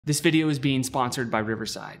This video is being sponsored by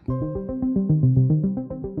Riverside.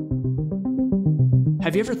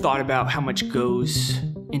 Have you ever thought about how much goes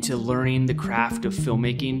into learning the craft of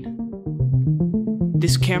filmmaking?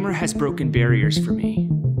 This camera has broken barriers for me.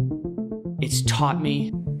 It's taught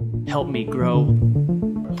me, helped me grow,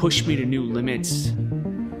 pushed me to new limits,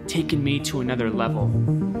 taken me to another level.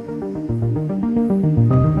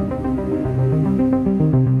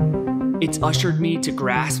 It's ushered me to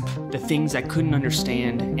grasp the things I couldn't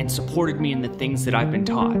understand and supported me in the things that I've been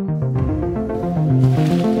taught.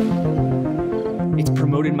 It's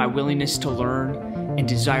promoted my willingness to learn and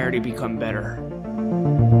desire to become better.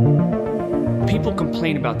 People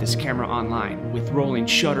complain about this camera online with rolling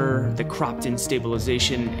shutter, the cropped-in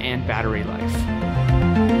stabilization, and battery life.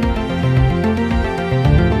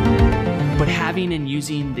 But having and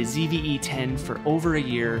using the ZV-E10 for over a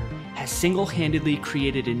year has single-handedly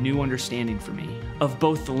created a new understanding for me of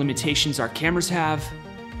both the limitations our cameras have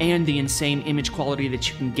and the insane image quality that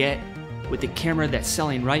you can get with a camera that's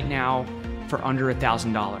selling right now for under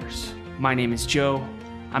 $1,000. My name is Joe,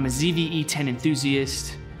 I'm a ZV-E10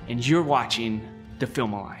 enthusiast, and you're watching the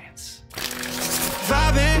Film Alliance.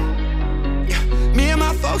 Vibing, yeah. Me and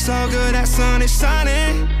my folks all good, that sun is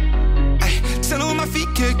shining. My feet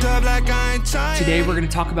kicked up like I ain't trying. Today we're going to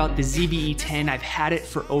talk about the ZV-E10. I've had it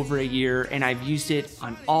for over a year and I've used it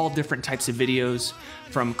on all different types of videos,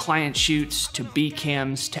 from client shoots to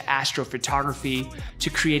B-cams to astrophotography to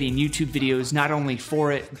creating YouTube videos not only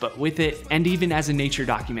for it but with it, and even as a nature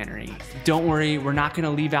documentary. Don't worry, we're not going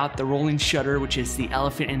to leave out the rolling shutter, which is the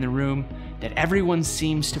elephant in the room that everyone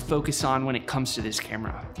seems to focus on when it comes to this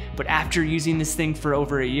camera. But after using this thing for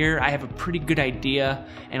over a year, I have a pretty good idea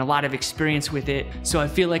and a lot of experience with it, so I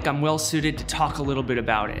feel like I'm well suited to talk a little bit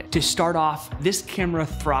about it. To start off, this camera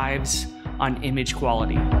thrives on image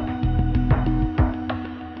quality.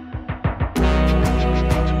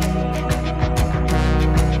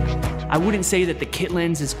 I wouldn't say that the kit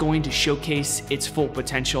lens is going to showcase its full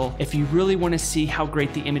potential. If you really want to see how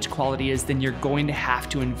great the image quality is, then you're going to have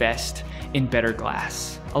to invest in better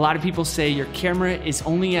glass. A lot of people say your camera is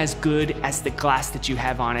only as good as the glass that you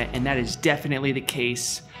have on it, and that is definitely the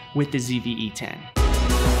case with the ZV-E10.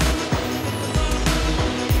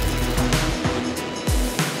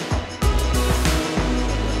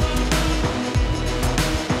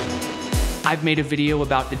 I've made a video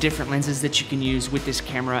about the different lenses that you can use with this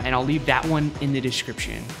camera, and I'll leave that one in the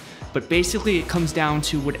description. But basically it comes down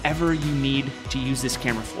to whatever you need to use this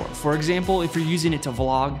camera for. For example, if you're using it to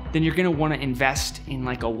vlog, then you're gonna wanna invest in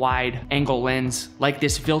like a wide angle lens like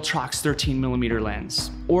this Viltrox 13mm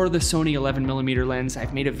lens or the Sony 11mm lens.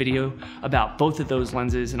 I've made a video about both of those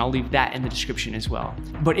lenses and I'll leave that in the description as well.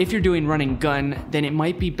 But if you're doing run and gun, then it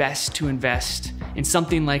might be best to invest in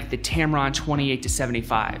something like the Tamron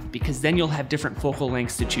 28-75, because then you'll have different focal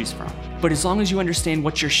lengths to choose from. But as long as you understand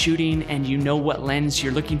what you're shooting and you know what lens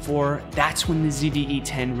you're looking for, that's when the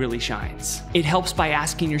ZV-E10 really shines. It helps by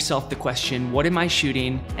asking yourself the question, what am I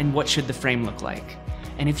shooting and what should the frame look like?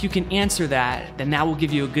 And if you can answer that, then that will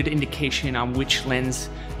give you a good indication on which lens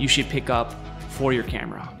you should pick up for your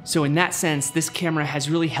camera. So in that sense, this camera has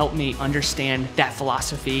really helped me understand that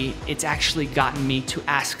philosophy. It's actually gotten me to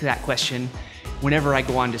ask that question whenever I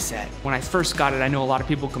go on to set. When I first got it, I know a lot of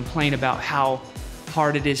people complain about how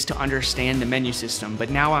hard it is to understand the menu system, but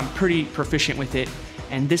now I'm pretty proficient with it.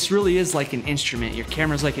 And this really is like an instrument. Your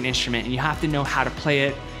camera's like an instrument and you have to know how to play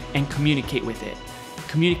it and communicate with it.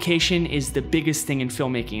 Communication is the biggest thing in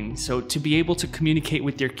filmmaking. So to be able to communicate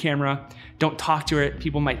with your camera, don't talk to it,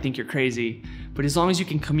 people might think you're crazy. But as long as you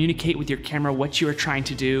can communicate with your camera what you are trying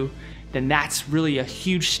to do, then that's really a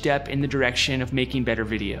huge step in the direction of making better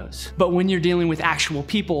videos. But when you're dealing with actual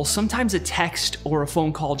people, sometimes a text or a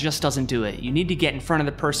phone call just doesn't do it. You need to get in front of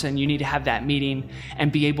the person, you need to have that meeting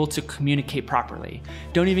and be able to communicate properly.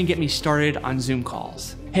 Don't even get me started on Zoom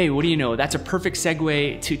calls. Hey, what do you know? That's a perfect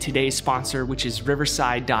segue to today's sponsor, which is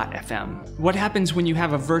Riverside.fm. What happens when you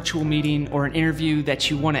have a virtual meeting or an interview that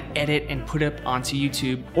you want to edit and put up onto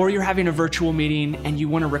YouTube, or you're having a virtual meeting and you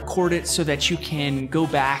want to record it so that you can go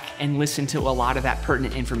back and listen to a lot of that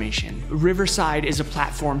pertinent information? Riverside is a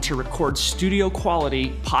platform to record studio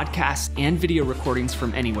quality podcasts and video recordings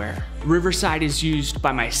from anywhere. Riverside is used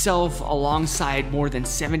by myself alongside more than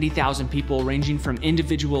 70,000 people, ranging from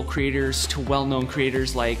individual creators to well-known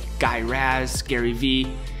creators like Guy Raz, Gary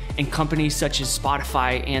Vee, and companies such as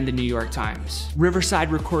Spotify and the New York Times.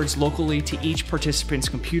 Riverside records locally to each participant's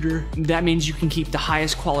computer. That means you can keep the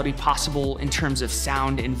highest quality possible in terms of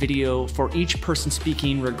sound and video for each person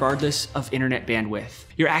speaking, regardless of internet bandwidth.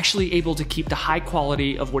 You're actually able to keep the high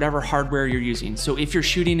quality of whatever hardware you're using. So if you're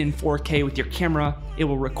shooting in 4K with your camera, it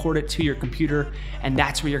will record it to your computer, and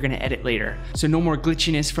that's where you're gonna edit later. So no more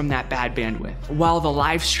glitchiness from that bad bandwidth. While the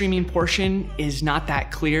live streaming portion is not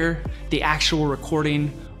that clear, the actual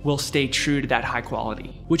recording will stay true to that high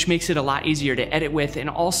quality, which makes it a lot easier to edit with, and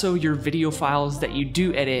also your video files that you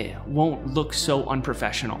do edit won't look so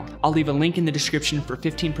unprofessional. I'll leave a link in the description for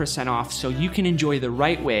 15% off so you can enjoy the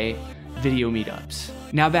right way video meetups.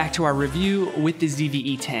 Now back to our review with the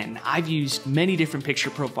ZV-E10. I've used many different picture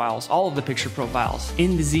profiles, all of the picture profiles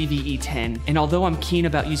in the ZV-E10, and although I'm keen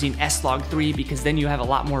about using S-Log3 because then you have a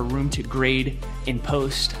lot more room to grade in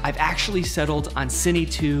post, I've actually settled on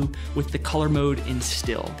Cine 2 with the color mode in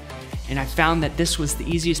still. And I found that this was the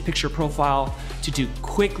easiest picture profile to do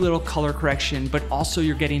quick little color correction, but also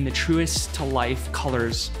you're getting the truest to life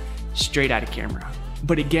colors straight out of camera.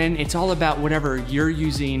 But again, it's all about whatever you're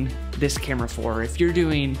using this camera for. If you're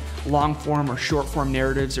doing long form or short form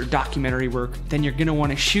narratives or documentary work, then you're gonna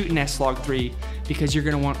wanna shoot in S-Log3 because you're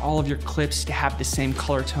gonna want all of your clips to have the same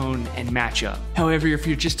color tone and match up. However, if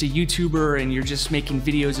you're just a YouTuber and you're just making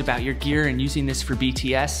videos about your gear and using this for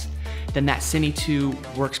BTS, then that Cine 2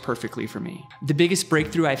 works perfectly for me. The biggest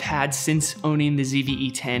breakthrough I've had since owning the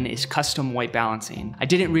ZV-E10 is custom white balancing. I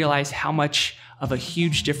didn't realize how much of a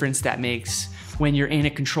huge difference that makes when you're in a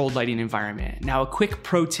controlled lighting environment. Now, a quick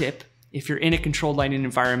pro tip, if you're in a controlled lighting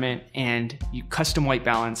environment and you custom white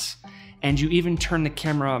balance, and you even turn the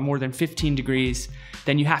camera more than 15 degrees,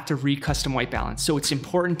 then you have to re-custom white balance. So it's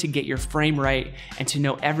important to get your frame right and to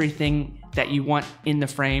know everything that you want in the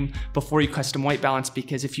frame before you custom white balance,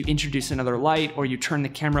 because if you introduce another light or you turn the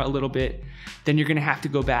camera a little bit, then you're gonna have to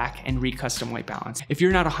go back and re-custom white balance. If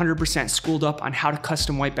you're not 100% schooled up on how to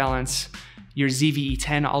custom white balance your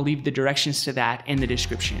ZV-E10, I'll leave the directions to that in the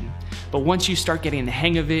description. But once you start getting the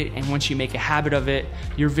hang of it and once you make a habit of it,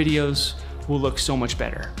 your videos will look so much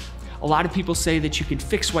better. A lot of people say that you can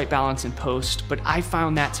fix white balance in post, but I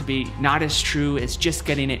found that to be not as true as just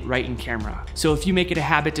getting it right in camera. So if you make it a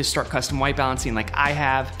habit to start custom white balancing like I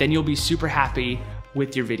have, then you'll be super happy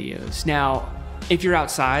with your videos. Now, if you're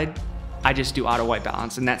outside, I just do auto white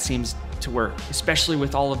balance, and that seems to work, especially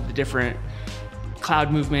with all of the different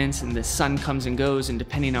cloud movements and the sun comes and goes, and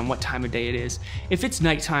depending on what time of day it is. If it's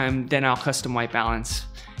nighttime, then I'll custom white balance.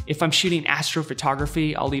 If I'm shooting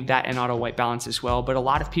astrophotography, I'll leave that in auto white balance as well. But a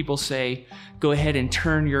lot of people say, go ahead and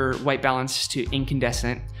turn your white balance to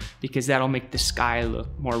incandescent because that'll make the sky look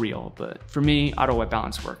more real. But for me, auto white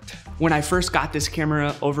balance worked. When I first got this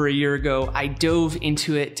camera over a year ago, I dove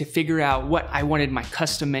into it to figure out what I wanted my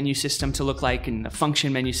custom menu system to look like and the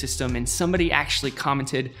function menu system. And somebody actually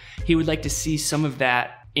commented he would like to see some of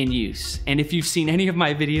that in use. And if you've seen any of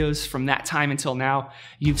my videos from that time until now,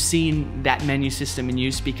 you've seen that menu system in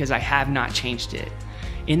use because I have not changed it.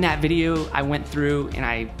 In that video, I went through and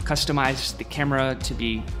I customized the camera to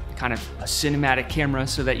be kind of a cinematic camera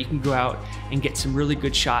so that you can go out and get some really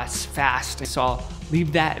good shots fast. So I'll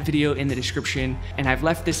leave that video in the description, and I've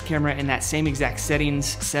left this camera in that same exact settings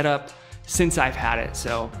setup since I've had it,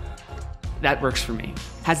 so that works for me.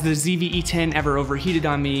 Has the ZV-E10 ever overheated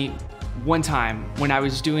on me? One time, when I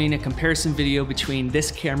was doing a comparison video between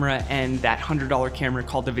this camera and that $100 camera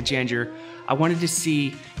called the Vijanger, I wanted to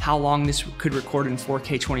see how long this could record in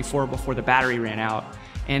 4K 24 before the battery ran out.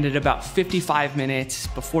 And at about 55 minutes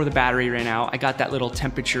before the battery ran out, I got that little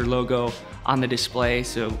temperature logo on the display,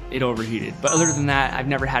 so it overheated. But other than that, I've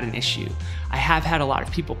never had an issue. I have had a lot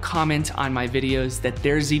of people comment on my videos that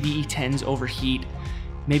their ZV-E10s overheat,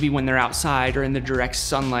 maybe when they're outside or in the direct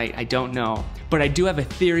sunlight, I don't know. But I do have a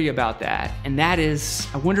theory about that, and that is,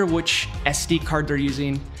 I wonder which SD card they're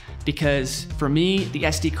using, because for me, the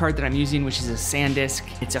SD card that I'm using, which is a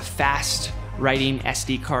SanDisk, it's a fast writing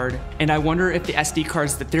SD card, and I wonder if the SD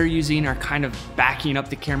cards that they're using are kind of backing up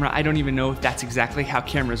the camera. I don't even know if that's exactly how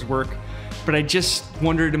cameras work, but I just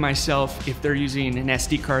wondered to myself if they're using an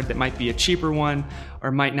SD card that might be a cheaper one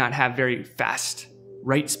or might not have very fast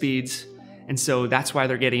write speeds, and so that's why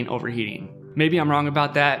they're getting overheating. Maybe I'm wrong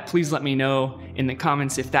about that. Please let me know in the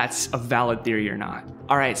comments if that's a valid theory or not.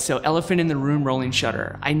 All right, so elephant in the room, rolling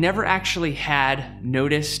shutter. I never actually had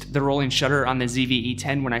noticed the rolling shutter on the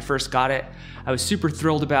ZV-E10 when I first got it. I was super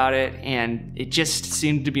thrilled about it, and it just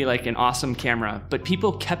seemed to be like an awesome camera. But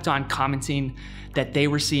people kept on commenting that they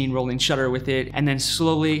were seeing rolling shutter with it, and then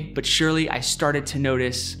slowly but surely I started to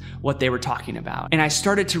notice what they were talking about. And I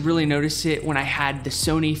started to really notice it when I had the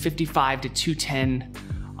Sony 55-210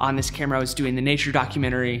 on this camera. I was doing the nature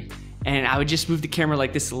documentary, and I would just move the camera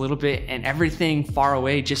like this a little bit, and everything far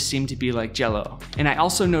away just seemed to be like jello. And I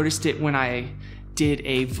also noticed it when I did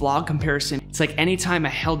a vlog comparison. It's like anytime I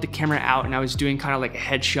held the camera out and I was doing kind of like a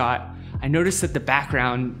headshot, I noticed that the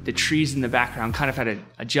background, the trees in the background kind of had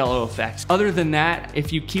a jello effect. Other than that,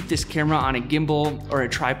 if you keep this camera on a gimbal or a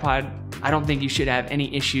tripod, I don't think you should have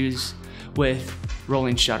any issues with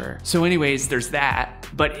rolling shutter. So anyways, there's that.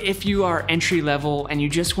 But if you are entry level and you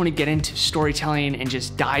just want to get into storytelling and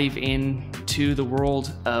just dive into the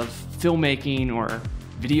world of filmmaking or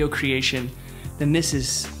video creation, then this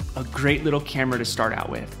is a great little camera to start out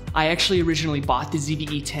with. I actually originally bought the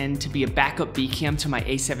ZV-E10 to be a backup B cam to my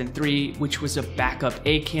A7 III, which was a backup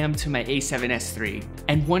A cam to my A7S III.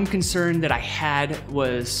 And one concern that I had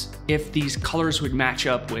was if these colors would match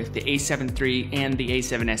up with the A7 III and the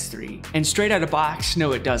A7S III. And straight out of box,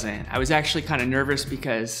 no, it doesn't. I was actually kind of nervous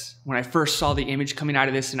because when I first saw the image coming out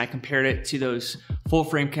of this and I compared it to those full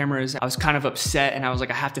frame cameras, I was kind of upset and I was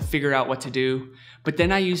like, I have to figure out what to do. But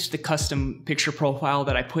then I used the custom picture profile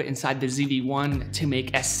that I put inside the ZV-1 to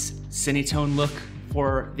make Cinetone look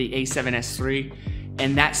for the A7S III,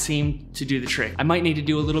 and that seemed to do the trick. I might need to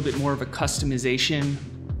do a little bit more of a customization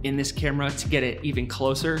in this camera to get it even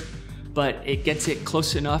closer, but it gets it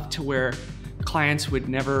close enough to where clients would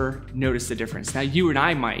never notice the difference. Now you and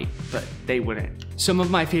I might, but they wouldn't. Some of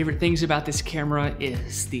my favorite things about this camera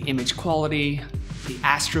is the image quality, the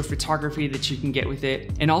astrophotography that you can get with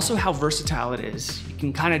it, and also how versatile it is. You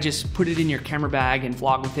can kind of just put it in your camera bag and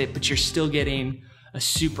vlog with it, but you're still getting a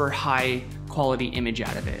super high quality image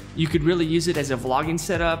out of it. You could really use it as a vlogging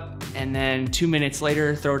setup and then 2 minutes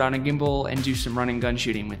later throw it on a gimbal and do some run and gun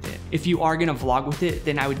shooting with it. If you are gonna vlog with it,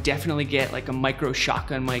 then I would definitely get like a micro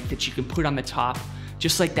shotgun mic that you can put on the top,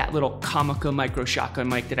 just like that little Comica micro shotgun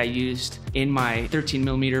mic that I used in my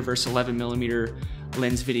 13mm versus 11mm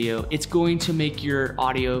lens video. It's going to make your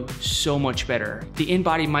audio so much better. The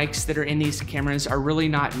in-body mics that are in these cameras are really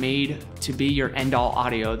not made to be your end-all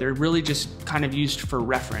audio. They're really just kind of used for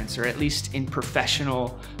reference, or at least in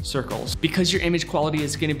professional circles. Because your image quality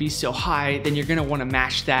is gonna be so high, then you're gonna wanna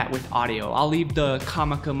match that with audio. I'll leave the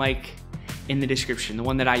Comica mic in the description, the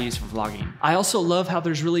one that I use for vlogging. I also love how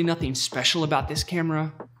there's really nothing special about this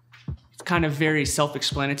camera. It's kind of very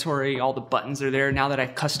self-explanatory. All the buttons are there. Now that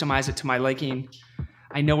I've customized it to my liking,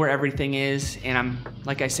 I know where everything is, and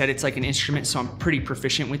like I said, it's like an instrument, so I'm pretty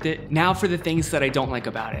proficient with it. Now for the things that I don't like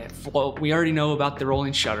about it. Well, we already know about the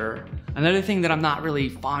rolling shutter. Another thing that I'm not really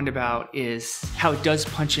fond about is how it does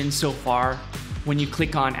punch in so far when you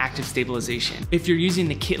click on active stabilization. If you're using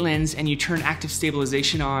the kit lens and you turn active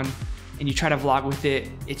stabilization on and you try to vlog with it,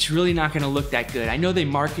 it's really not gonna look that good. I know they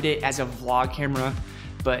market it as a vlog camera,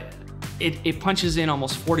 but it punches in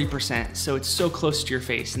almost 40%, so it's so close to your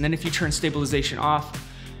face. And then if you turn stabilization off,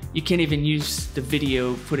 you can't even use the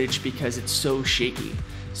video footage because it's so shaky.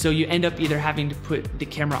 So you end up either having to put the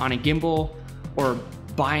camera on a gimbal or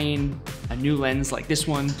buying a new lens like this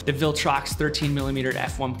one, the Viltrox 13mm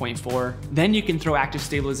f1.4. Then you can throw active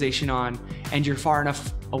stabilization on and you're far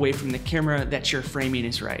enough away from the camera that your framing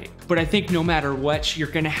is right. But I think no matter what, you're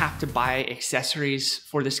gonna have to buy accessories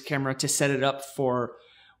for this camera to set it up for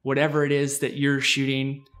whatever it is that you're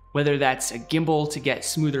shooting, whether that's a gimbal to get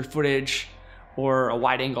smoother footage or a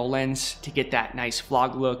wide angle lens to get that nice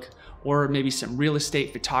vlog look, or maybe some real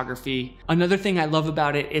estate photography. Another thing I love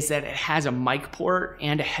about it is that it has a mic port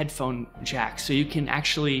and a headphone jack, so you can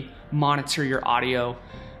actually monitor your audio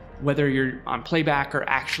whether you're on playback or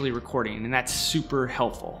actually recording, and that's super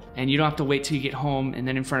helpful. And you don't have to wait till you get home and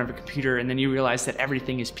then in front of a computer and then you realize that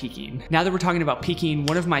everything is peaking. Now that we're talking about peaking,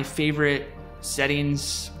 one of my favorite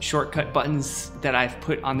settings, shortcut buttons that I've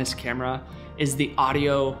put on this camera is the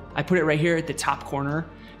audio. I put it right here at the top corner.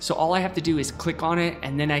 So all I have to do is click on it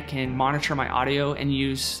and then I can monitor my audio and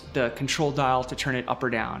use the control dial to turn it up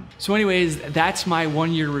or down. So anyways, that's my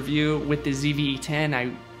 1 year review with the ZV-E10.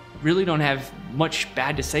 I really don't have much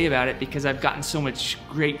bad to say about it because I've gotten so much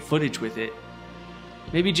great footage with it.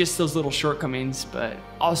 Maybe just those little shortcomings, but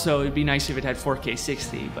also it'd be nice if it had 4K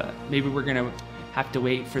 60, but maybe we're gonna have to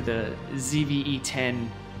wait for the ZV-E10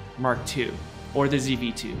 Mark II or the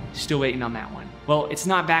ZV-2. Still waiting on that one. Well, it's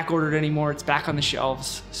not back ordered anymore, it's back on the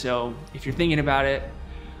shelves. So if you're thinking about it,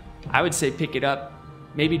 I would say pick it up,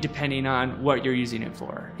 maybe depending on what you're using it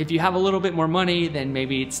for. If you have a little bit more money, then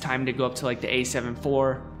maybe it's time to go up to like the A7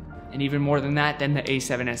 IV, and even more than that, then the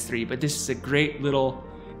A7S III. But this is a great little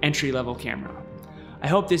entry-level camera. I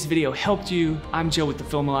hope this video helped you. I'm Joe with the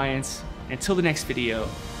Film Alliance. Until the next video,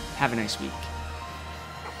 have a nice week.